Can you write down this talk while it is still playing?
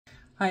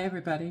Hi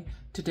everybody.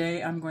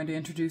 Today I'm going to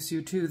introduce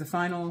you to the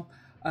final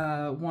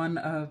one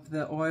of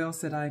the oils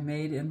that I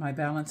made in my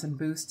Balance and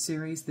Boost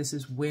series. This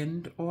is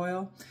wind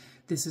oil.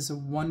 This is a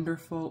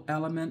wonderful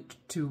element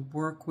to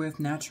work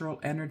with, natural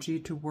energy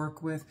to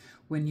work with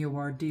when you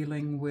are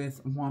dealing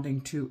with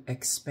wanting to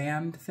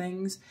expand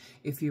things,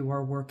 if you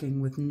are working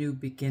with new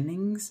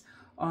beginnings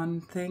on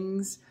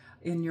things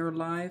in your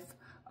life,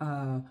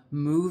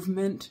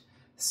 movement.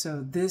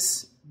 So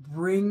this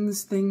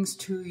brings things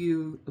to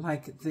you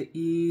like the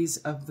ease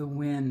of the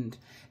wind.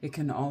 It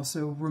can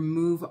also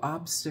remove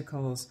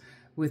obstacles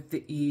with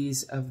the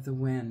ease of the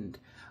wind.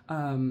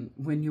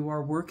 When you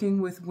are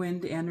working with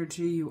wind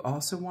energy, you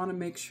also want to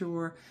make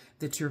sure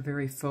that you're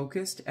very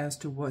focused as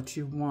to what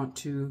you want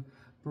to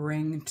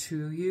bring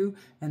to you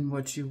and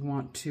what you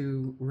want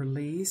to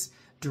release.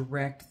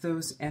 Direct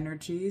those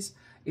energies.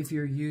 If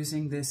you're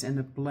using this in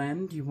a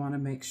blend, you want to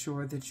make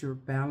sure that you're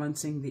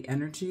balancing the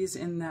energies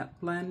in that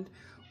blend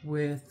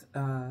with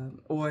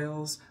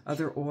oils,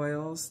 other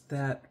oils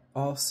that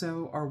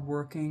also are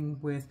working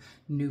with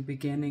new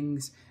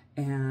beginnings,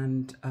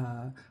 and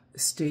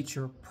state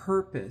your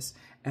purpose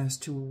as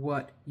to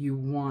what you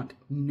want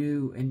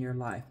new in your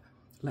life.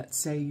 Let's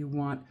say you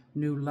want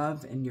new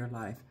love in your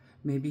life.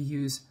 Maybe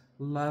use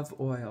love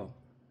oil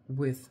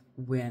with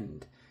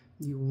wind.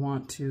 You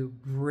want to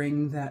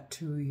bring that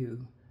to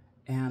you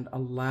and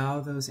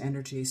allow those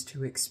energies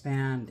to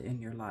expand in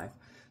your life.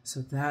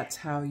 So that's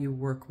how you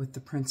work with the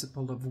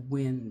principle of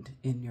wind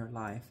in your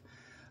life.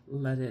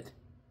 Let it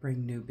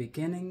bring new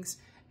beginnings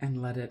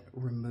and let it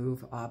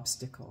remove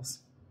obstacles.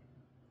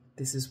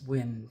 This is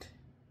wind.